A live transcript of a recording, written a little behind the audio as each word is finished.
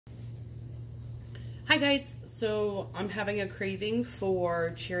Hi guys, so I'm having a craving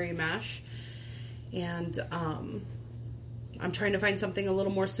for cherry mash, and I'm trying to find something a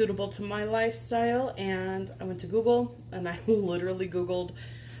little more suitable to my lifestyle, and I went to Google and I literally Googled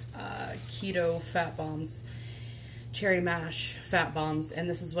keto fat bombs, cherry mash fat bombs, and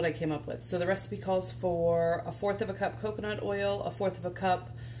this is what I came up with. So the recipe calls for 1/4 of a cup coconut oil, 1/4 of a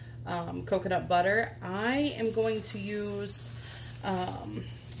cup coconut butter. I am going to use I'm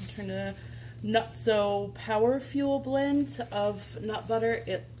trying to Nutso Power Fuel blend of nut butter.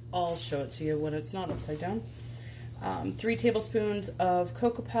 I'll show it to you when it's not upside down. 3 tablespoons of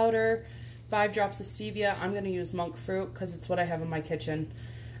cocoa powder, 5 drops of stevia. I'm going to use monk fruit because it's what I have in my kitchen.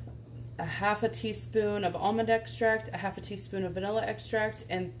 A 1/2 teaspoon of almond extract, a 1/2 teaspoon of vanilla extract,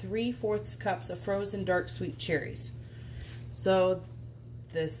 and 3/4 cups of frozen dark sweet cherries. So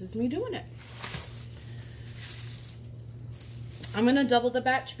this is me doing it. I'm going to double the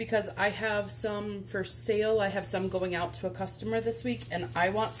batch because I have some for sale. I have some going out to a customer this week, and I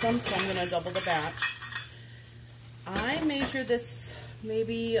want some, so I'm going to double the batch. I measure this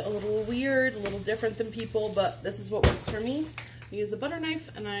maybe a little weird, a little different than people, but this is what works for me. I use a butter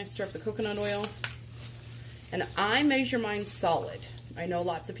knife, and I stir up the coconut oil, and I measure mine solid. I know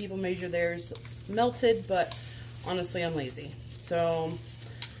lots of people measure theirs melted, but honestly, I'm lazy. So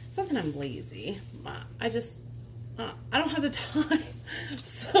it's not that I'm lazy. I don't have the time,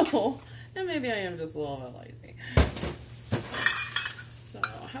 so, and maybe I am just a little bit lazy. So,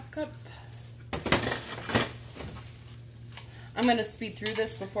 1/2 cup. I'm going to speed through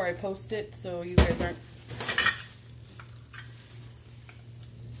this before I post it, so you guys aren't.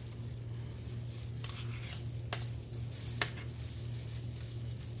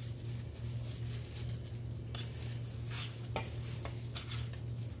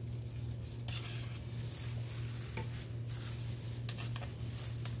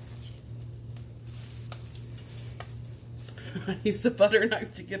 I use a butter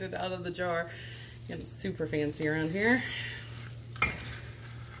knife to get it out of the jar. Getting super fancy around here.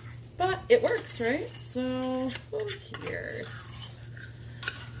 But it works, right? So who cares?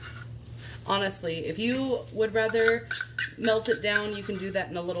 Honestly, if you would rather melt it down, you can do that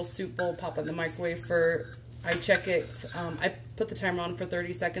in a little soup bowl, pop it in the microwave for, I check it, I put the timer on for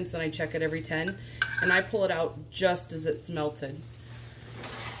 30 seconds, then I check it every 10, and I pull it out just as it's melted.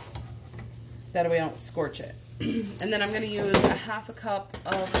 That way I don't scorch it. And then I'm going to use a 1/2 cup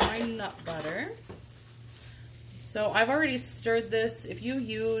of my nut butter. So I've already stirred this. If you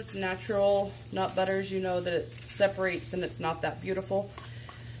use natural nut butters, you know that it separates and it's not that beautiful.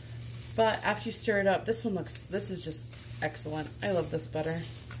 But after you stir it up, this is just excellent. I love this butter.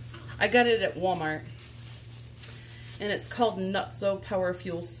 I got it at Walmart. And it's called Nutso Power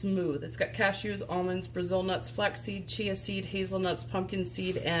Fuel Smooth. It's got cashews, almonds, Brazil nuts, flaxseed, chia seed, hazelnuts, pumpkin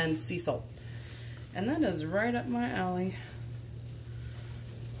seed, and sea salt. And that is right up my alley.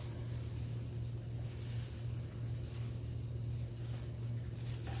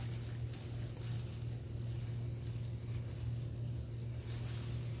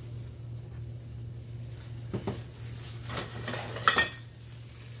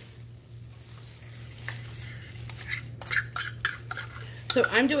 So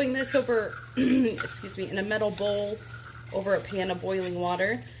I'm doing this over, excuse me, in a metal bowl over a pan of boiling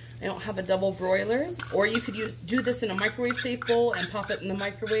water. I don't have a double broiler, or you could do this in a microwave safe bowl and pop it in the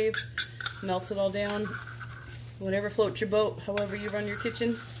microwave, melt it all down, whatever floats your boat, however you run your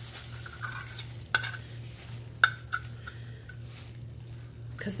kitchen.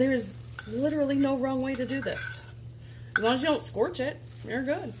 Because there is literally no wrong way to do this. As long as you don't scorch it, you're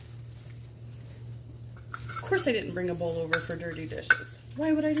good. Of course I didn't bring a bowl over for dirty dishes.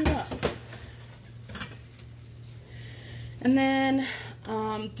 Why would I do that? And then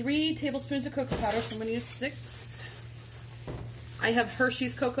 3 tablespoons of cocoa powder, so I'm going to use 6. I have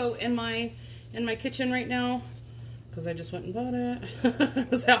Hershey's cocoa in my kitchen right now because I just went and bought it. It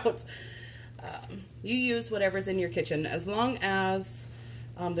was out. You use whatever's in your kitchen. As long as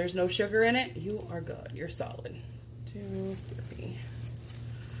there's no sugar in it, you are good. You're solid. 2, 3,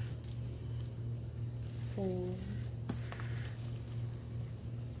 4.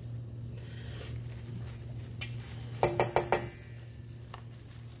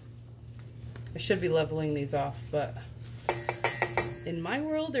 I should be leveling these off, but in my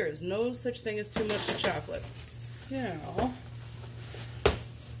world, there is no such thing as too much chocolate. So,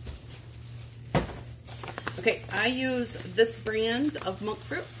 okay, I use this brand of monk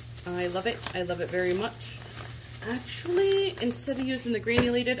fruit. I love it. I love it very much. Actually, instead of using the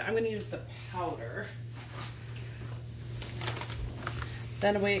granulated, I'm going to use the powder.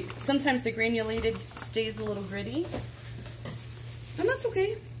 That way, sometimes the granulated stays a little gritty. And that's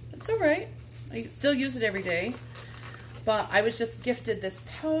okay. That's all right. I still use it every day. But I was just gifted this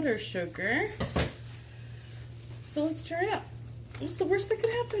powder sugar. So let's try it out. What's the worst that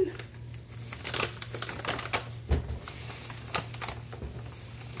could happen?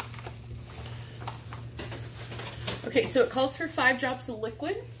 Okay, so it calls for 5 drops of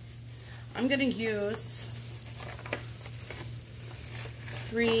liquid. I'm gonna use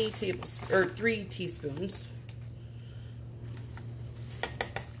 3 teaspoons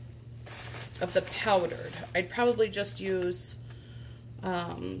of the powdered. I'd probably just use 2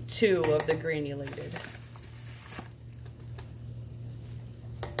 of the granulated.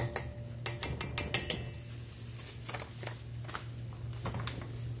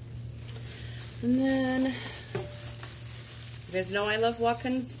 And then, you guys know I love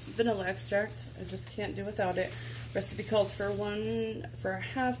Watkins vanilla extract. I just can't do without it. Recipe calls for 1 for a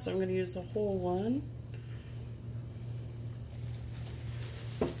half, so I'm going to use a whole one.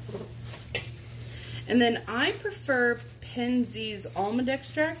 And then I prefer Penzeys almond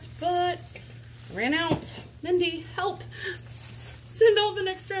extract, but I ran out. Mindy, help! Send almond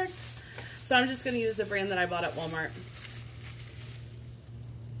extract. So I'm just going to use a brand that I bought at Walmart.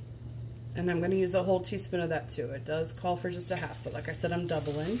 And I'm going to use a whole teaspoon of that too. It does call for just a half, but like I said, I'm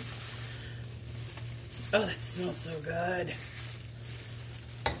doubling. Oh, that smells so good.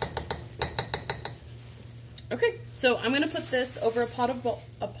 Okay, so I'm going to put this over a pot of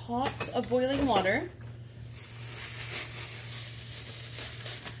boiling water.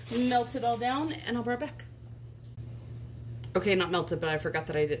 Melt it all down, and I'll be right back. Okay, not melted, but I forgot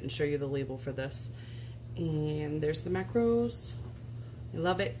that I didn't show you the label for this. And there's the macros. I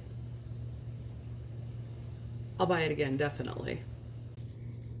love it. I'll buy it again, definitely.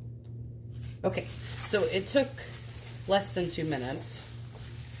 Okay, so it took less than 2 minutes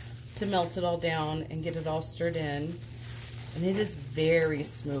to melt it all down and get it all stirred in. And it is very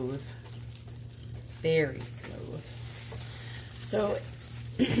smooth. Very smooth. So,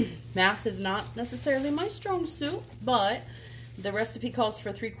 math is not necessarily my strong suit, but the recipe calls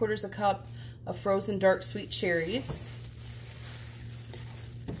for 3/4 cup of frozen dark sweet cherries.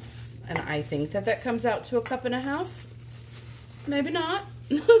 And I think that that comes out to 1.5 cups. Maybe not.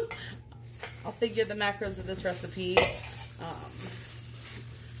 I'll figure the macros of this recipe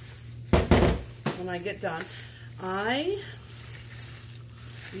when I get done. I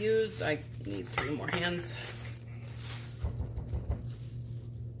need 3 more hands.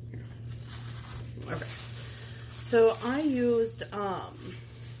 Okay. So I used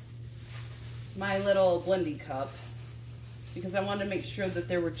my little blendy cup, because I wanted to make sure that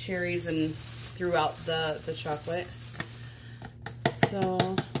there were cherries and throughout the chocolate.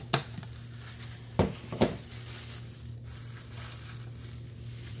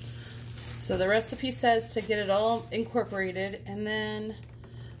 So the recipe says to get it all incorporated and then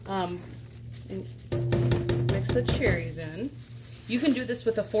mix the cherries in. You can do this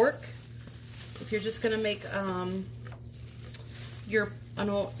with a fork if you're just gonna make your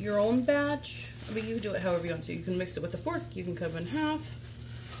own batch. I mean, you can do it however you want to. You can mix it with a fork. You can cut it in half,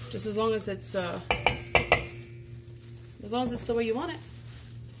 just as long as it's the way you want it.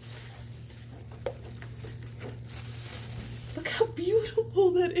 Look how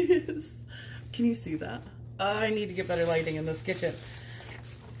beautiful that is. Can you see that? I need to get better lighting in this kitchen.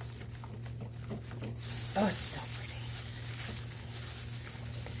 Oh, it's so pretty.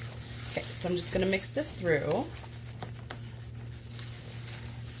 Okay, so I'm just gonna mix this through.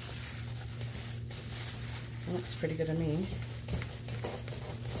 It looks pretty good to me.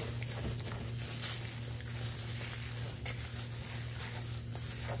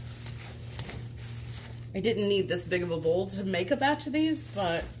 I didn't need this big of a bowl to make a batch of these,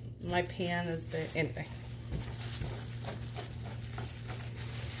 but my pan is big. Anyway.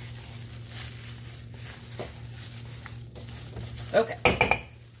 Okay.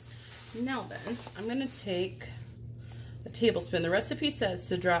 Now then, I'm going to take a tablespoon. The recipe says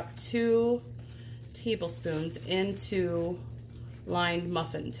to drop 2 tablespoons into lined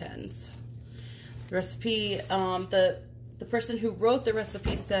muffin tins. The recipe, the person who wrote the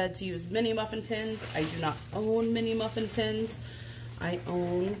recipe said to use mini muffin tins. I do not own mini muffin tins. I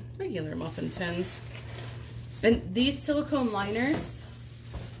own regular muffin tins. And these silicone liners,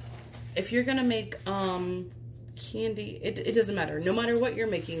 if you're gonna make candy, it doesn't matter. No matter what you're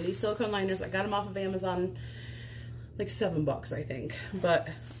making, these silicone liners, I got them off of Amazon, like $7, I think. But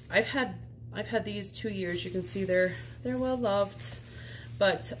I've had these 2 years. You can see they're well loved.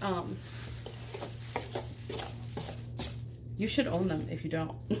 But you should own them if you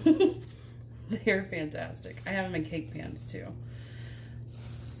don't. They're fantastic. I have them in cake pans too.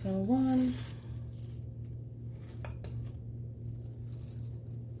 So 1.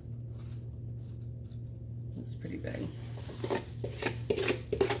 That's pretty big.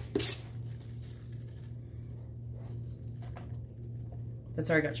 That's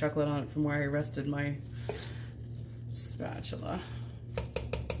already got chocolate on it from where I rested my spatula.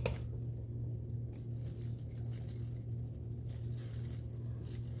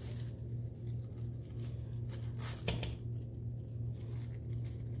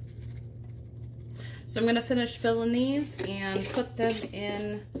 So I'm going to finish filling these and put them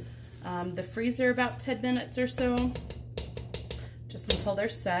in the freezer about 10 minutes or so, just until they're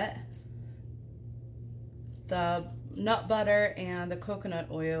set. The nut butter and the coconut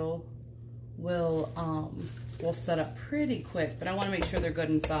oil will set up pretty quick, but I want to make sure they're good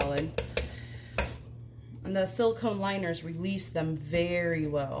and solid. And the silicone liners release them very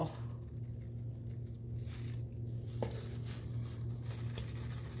well.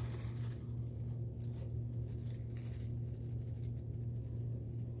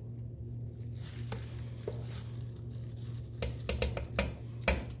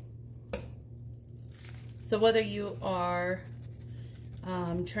 So whether you are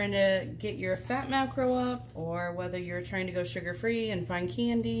trying to get your fat macro up, or whether you're trying to go sugar-free and find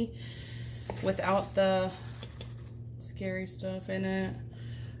candy without the scary stuff in it,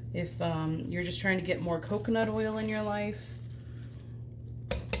 if you're just trying to get more coconut oil in your life,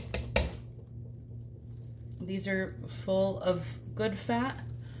 these are full of good fat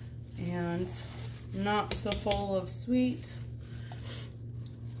and not so full of sweet.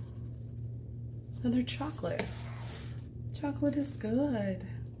 And they're chocolate. Chocolate is good.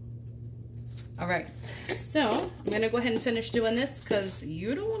 All right, so I'm gonna go ahead and finish doing this because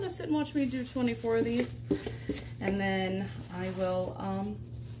you don't want to sit and watch me do 24 of these. And then I will,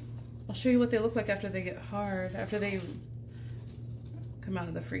 I'll show you what they look like after they get hard, after they come out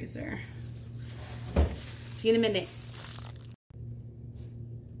of the freezer. See you in a minute.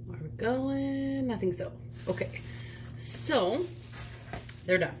 Are we going? I think so. Okay, so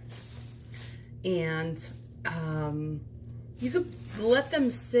they're done. And you could let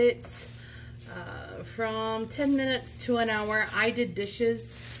them sit from 10 minutes to an hour. I did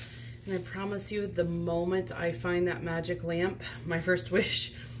dishes, and I promise you, the moment I find that magic lamp, my first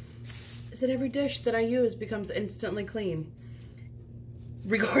wish is that every dish that I use becomes instantly clean.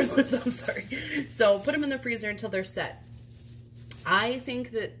 Regardless, I'm sorry. So put them in the freezer until they're set. I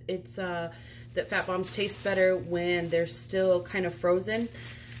think that it's that Fat Bombs taste better when they're still kind of frozen.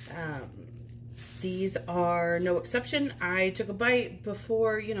 These are no exception. I took a bite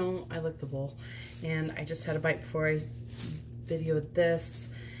before, you know, I licked the bowl, and I just had a bite before I videoed this,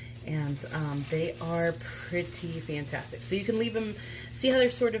 and they are pretty fantastic. So you can leave them, see how they're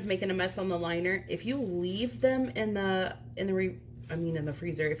sort of making a mess on the liner. If you leave them in the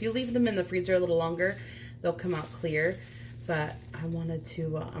freezer, if you leave them in the freezer a little longer, they'll come out clear. But I wanted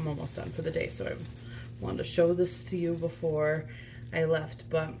to, I'm almost done for the day, so I wanted to show this to you before I left,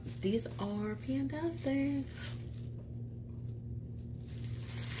 but these are fantastic.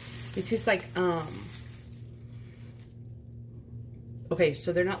 They taste like, okay,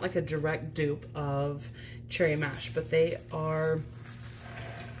 so they're not like a direct dupe of cherry mash, but they are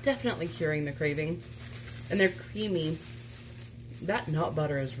definitely curing the craving, and they're creamy. That nut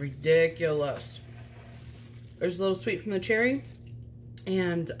butter is ridiculous. There's a little sweet from the cherry,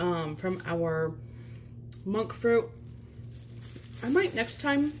 and from our monk fruit. I might next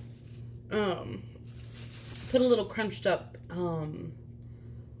time put a little crunched up almond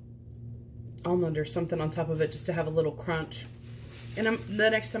or something on top of it, just to have a little crunch. And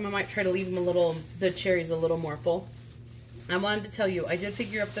the next time I might try to leave them the cherries a little more full. I wanted to tell you, I did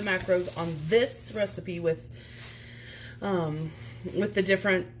figure up the macros on this recipe with the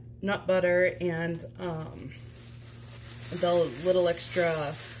different nut butter and the little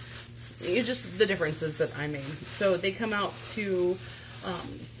extra, just the differences that I made. So they come out to,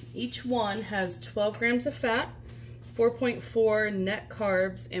 each one has 12 grams of fat, 4.4 net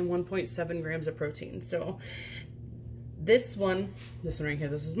carbs, and 1.7 grams of protein. So this one right here,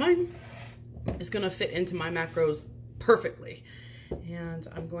 this is mine, is gonna fit into my macros perfectly. And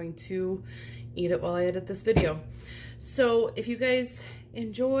I'm going to eat it while I edit this video. So if you guys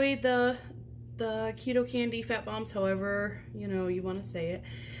enjoy the keto candy Fat Bombs, however, you know, you want to say it,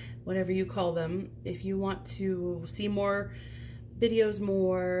 whatever you call them, if you want to see more videos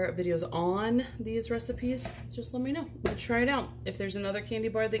on these recipes, just let me know. We'll try it out. If there's another candy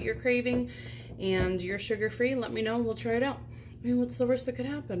bar that you're craving and you're sugar-free, let me know. We'll try it out. I mean, what's the worst that could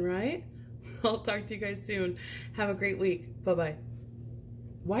happen, right? I'll talk to you guys soon. Have a great week. Bye-bye.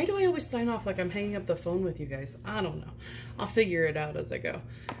 Why do I always sign off like I'm hanging up the phone with you guys? I don't know. I'll figure it out as I go.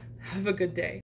 Have a good day.